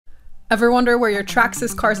Ever wonder where your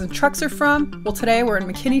Traxxas cars and trucks are from? Well, today we're in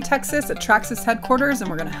McKinney, Texas at Traxxas Headquarters, and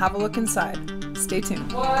we're going to have a look inside. Stay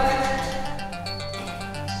tuned.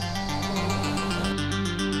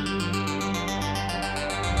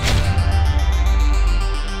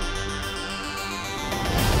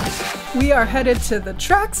 We are headed to the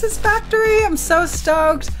Traxxas factory. I'm so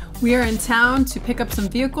stoked. We are in town to pick up some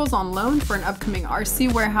vehicles on loan for an upcoming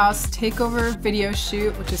RC warehouse takeover video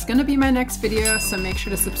shoot, which is going to be my next video, so make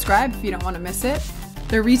sure to subscribe if you don't want to miss it.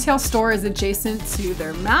 Their retail store is adjacent to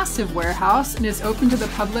their massive warehouse and is open to the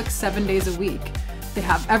public 7 days a week. They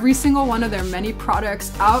have every single one of their many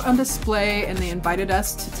products out on display, and they invited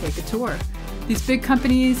us to take a tour. These big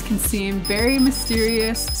companies can seem very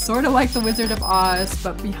mysterious, sort of like the Wizard of Oz,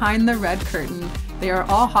 but behind the red curtain, they are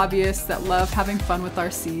all hobbyists that love having fun with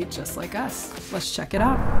RC just like us. Let's check it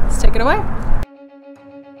out. Let's take it away.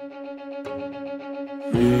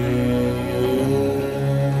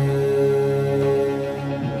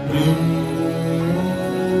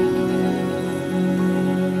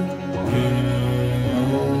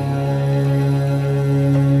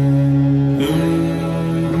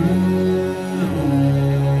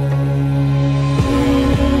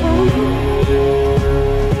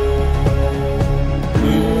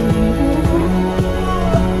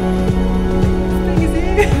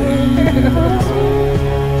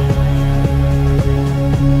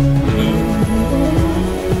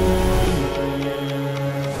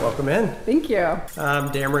 Welcome in. Thank you. I'm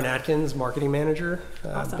Damron Atkins, Marketing Manager.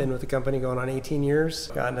 Awesome. I've been with the company going on 18 years.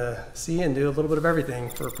 Gotten to see and do a little bit of everything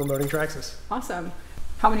for promoting Traxxas. Awesome.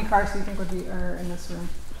 How many cars do you think would be in this room?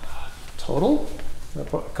 Total? A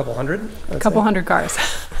couple hundred? A couple hundred cars.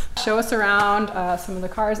 Show us around some of the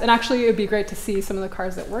cars, and actually it would be great to see some of the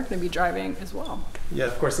cars that we're going to be driving as well. Yeah,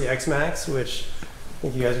 of course the X-Max, which I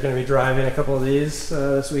think you guys are going to be driving a couple of these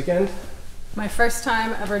this weekend. My first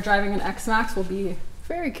time ever driving an X-Max. Will be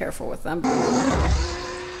very careful with them.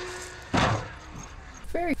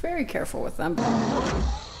 Very careful with them.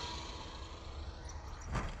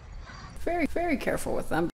 Very careful with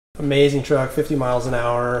them. Amazing truck, 50 miles an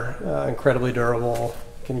hour, incredibly durable.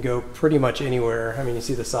 Can go pretty much anywhere. I mean, you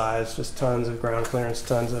see the size, just tons of ground clearance,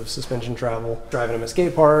 tons of suspension travel. Driving them at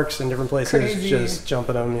skate parks and different places, Crazy. Just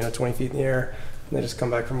jumping them, 20 feet in the air, and they just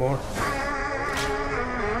come back for more.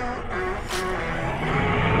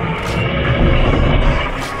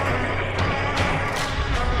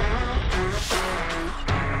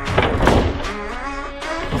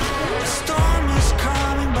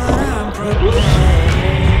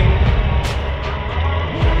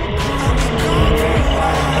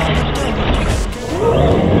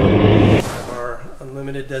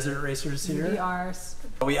 Unlimited desert racers here.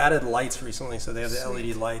 We added lights recently, so they have the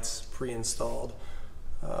LED lights pre-installed,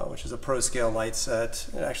 which is a pro scale light set.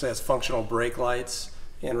 It actually has functional brake lights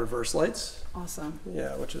and reverse lights. Awesome.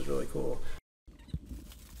 Yeah, which is really cool.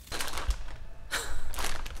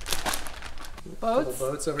 Boats?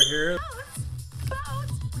 Couple boats over here.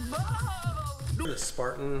 The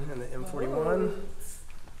Spartan and the M41.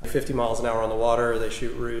 50 miles an hour on the water. They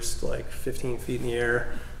shoot roost like 15 feet in the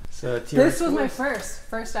air. So this was my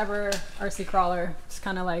first ever RC crawler. It's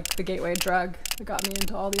kind of like the gateway drug that got me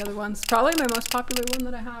into all the other ones. Probably my most popular one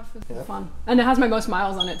that I have. It's fun. And it has my most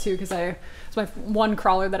miles on it too, because it's my one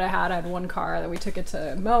crawler that I had. I had one car that we took it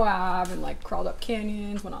to Moab and like crawled up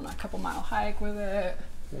canyons, went on a couple mile hike with it.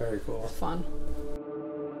 Very cool. It's fun.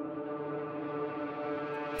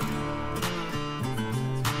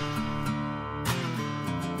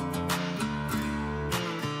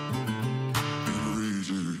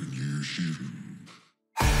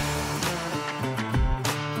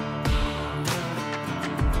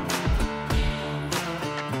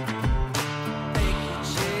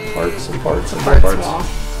 Parts and parts and Parts. parts. Wall.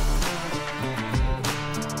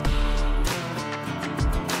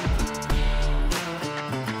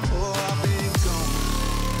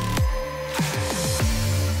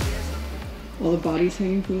 All the bodies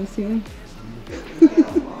hanging from the ceiling. The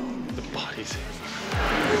bodies.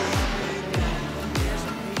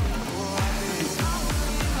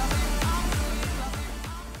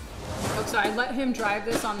 Oh, so I let him drive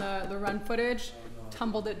this on the run footage,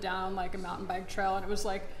 tumbled it down like a mountain bike trail, and it was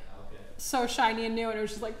like so shiny and new, and it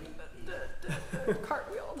was just like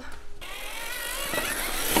cartwheeled.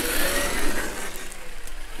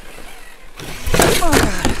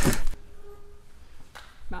 Oh.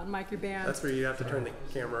 Mountain bike your band. That's where you have to turn the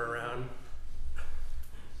camera around.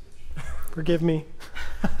 Forgive me.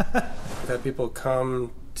 I've had people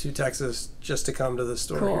come to Texas just to come to the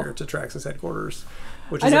store here to Traxxas Headquarters,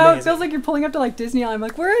 which is I know, amazing. it feels like you're pulling up to like Disneyland. I'm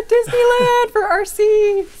like, we're at Disneyland for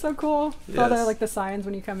RC. So cool. Yes. All the like the signs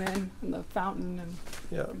when you come in and the fountain and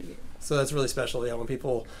Yeah. So that's really special. Yeah, when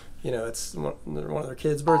people, you know, it's one of their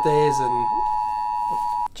kids' birthdays and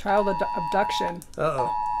child abduction. Uh-oh.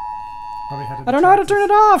 I don't know how to turn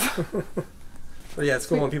it off. But yeah, it's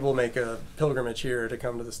cool when people make a pilgrimage here to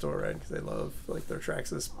come to the store, right? Because they love like their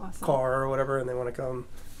Traxxas car or whatever, and they want to come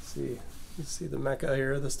see the mecca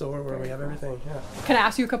here at the store where we have everything. Yeah. Can I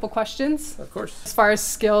ask you a couple questions? Of course. As far as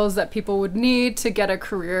skills that people would need to get a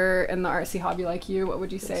career in the RC hobby like you, what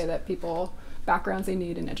would you say that backgrounds they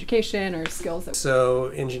need in education or skills that... So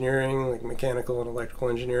engineering, like mechanical and electrical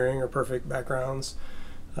engineering, are perfect backgrounds.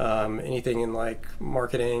 Anything in like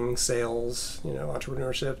marketing, sales, you know,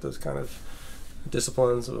 entrepreneurship, those kind of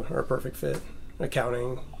disciplines are a perfect fit.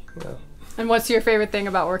 Accounting, you know. And what's your favorite thing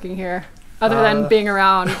about working here, other than being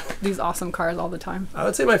around these awesome cars all the time? I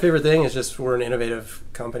would say my favorite thing is just we're an innovative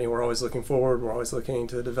company. We're always looking forward. We're always looking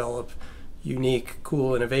to develop unique,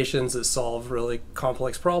 cool innovations that solve really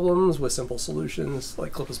complex problems with simple solutions,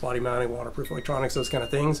 like clipless body mounting, waterproof electronics, those kind of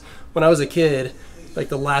things. When I was a kid, like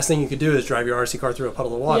the last thing you could do is drive your RC car through a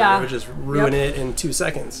puddle of water. Yeah. It would just ruin it in 2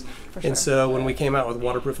 seconds. For sure. And so when we came out with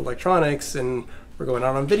waterproof electronics and we're going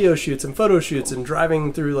out on video shoots and photo shoots and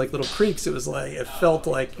driving through like little creeks, it was like, it felt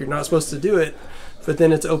like you're not supposed to do it. But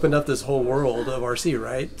then it's opened up this whole world of RC,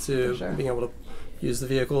 right? To being able to use the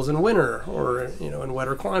vehicles in winter or, you know, in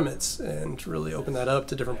wetter climates, and really open that up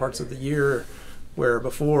to different parts of the year where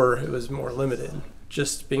before it was more limited.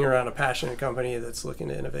 Just being around a passionate company that's looking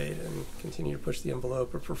to innovate and continue to push the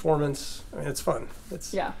envelope of performance, I mean, it's fun.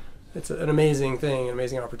 It's an amazing thing, an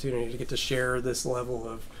amazing opportunity to get to share this level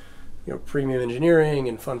of, you know, premium engineering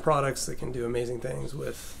and fun products that can do amazing things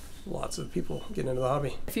with lots of people getting into the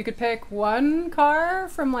hobby. If you could pick one car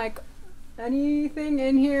from like anything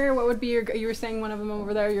in here, what would be you were saying one of them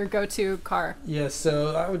over there, your go-to car? Yeah,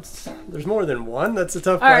 so there's more than one. That's a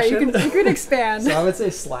tough question. All right, you could expand. So I would say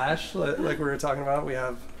Slash, like we were talking about. We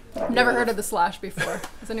have... I've never heard of the Slash before.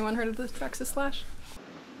 Has anyone heard of the Traxxas Slash?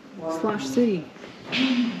 Slash City.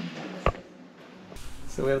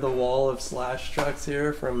 So we have the wall of Slash trucks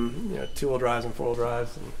here from, you know, 2-wheel drives and 4-wheel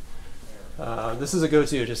drives. And, this is a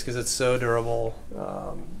go-to just because it's so durable.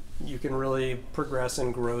 You can really progress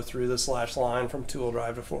and grow through the Slash line from 2-wheel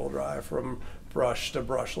drive to 4-wheel drive, from brush to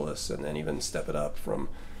brushless, and then even step it up from...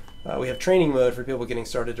 we have training mode for people getting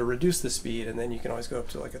started to reduce the speed, and then you can always go up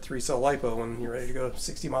to like a 3-cell LiPo when you're ready to go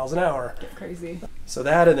 60 miles an hour. Get crazy. So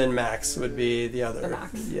that, and then Max would be the other. The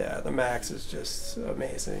Max. Yeah, the Max is just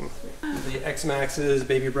amazing. The X-Max is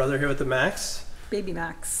baby brother here with the Max. Baby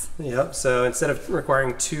Max. Yep, so instead of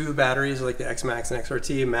requiring 2 batteries like the X-Max and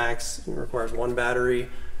XRT, Max requires 1 battery,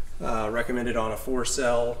 recommended on a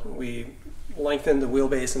 4-cell. We lengthened the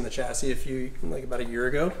wheelbase and the chassis about a year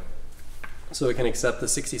ago, so it can accept the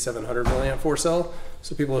 6,700 milliamp 4-cell.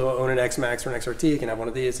 So people who own an X-Max or an XRT can have one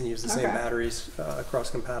of these and use the same batteries,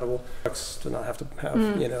 cross-compatible. To not have to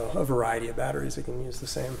have you know, a variety of batteries, it can use the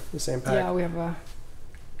same pack. Yeah, we have a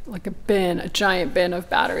giant bin of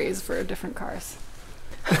batteries for different cars.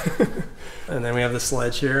 And then we have the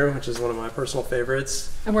Sledge here, which is one of my personal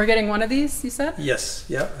favorites. And we're getting one of these, you said? Yes,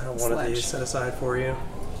 yep. I have one of these set aside for you.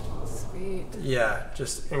 Sweet. Yeah,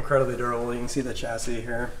 just incredibly durable. You can see the chassis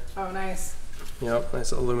here. Oh, nice. Yep,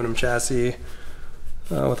 nice aluminum chassis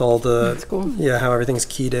with all the, that's cool. Yeah, how everything's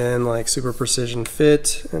keyed in, like super precision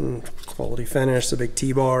fit and quality finish. A big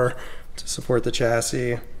T-bar to support the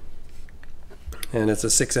chassis. And it's a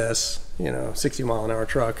 6S, you know, 60-mile-an-hour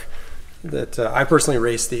truck that I personally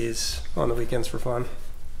race these on the weekends for fun.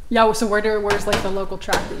 Yeah, so where's like the local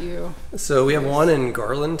track that you... So we have one in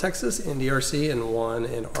Garland, Texas, in DRC, and one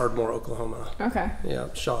in Ardmore, Oklahoma. Okay. Yeah,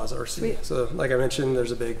 Shaw's RC. Sweet. So like I mentioned,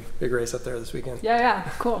 there's a big race up there this weekend. Yeah,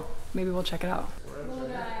 cool. Maybe we'll check it out. Hello,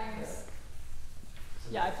 guys.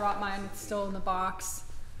 Yeah, I brought mine. It's still in the box.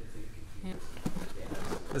 Yeah.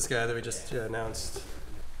 This guy that we just announced.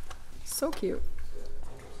 So cute.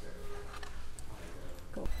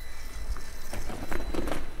 Cool.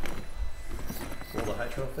 Will the high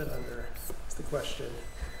trail fit under? That's the question.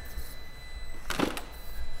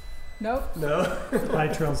 Nope. No? High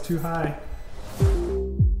trail's too high.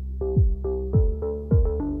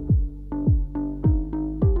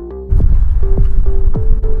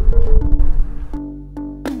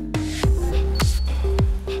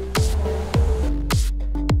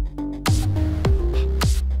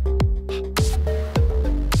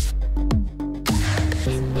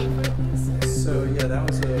 So yeah, that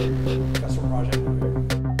was a custom project.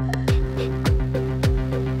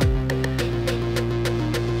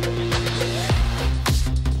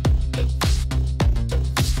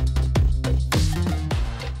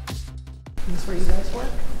 Is this where you guys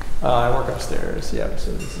work? I work upstairs, yeah,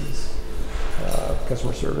 so this is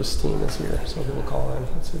customer service team is here, so people call in.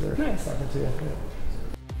 That's who they're talking to. Yeah.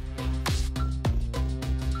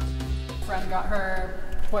 Friend got her,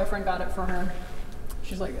 boyfriend got it for her.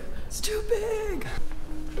 She's like, it's too big.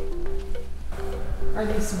 Are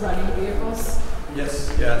these running vehicles?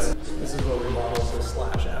 Yes, yes. This is what we modeled the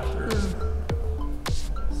Slash after.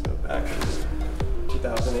 So back in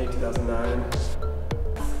 2008, 2009.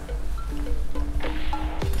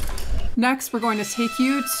 Next, we're going to take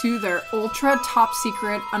you to their ultra top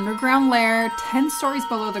secret underground lair, 10 stories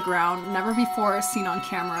below the ground, never before seen on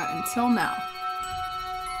camera until now.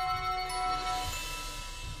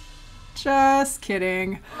 Just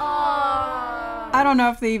kidding. I don't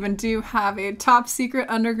know if they even do have a top secret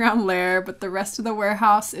underground lair, but the rest of the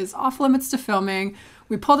warehouse is off limits to filming.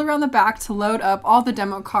 We pulled around the back to load up all the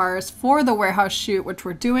demo cars for the warehouse shoot, which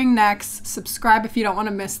we're doing next. Subscribe if you don't want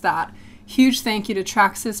to miss that. Huge thank you to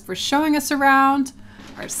Traxxas for showing us around.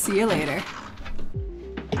 Or see you later.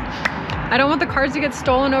 I don't want the cars to get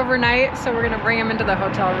stolen overnight, so we're gonna bring them into the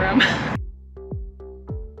hotel room.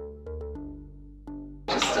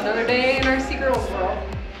 Just another day in our secret world.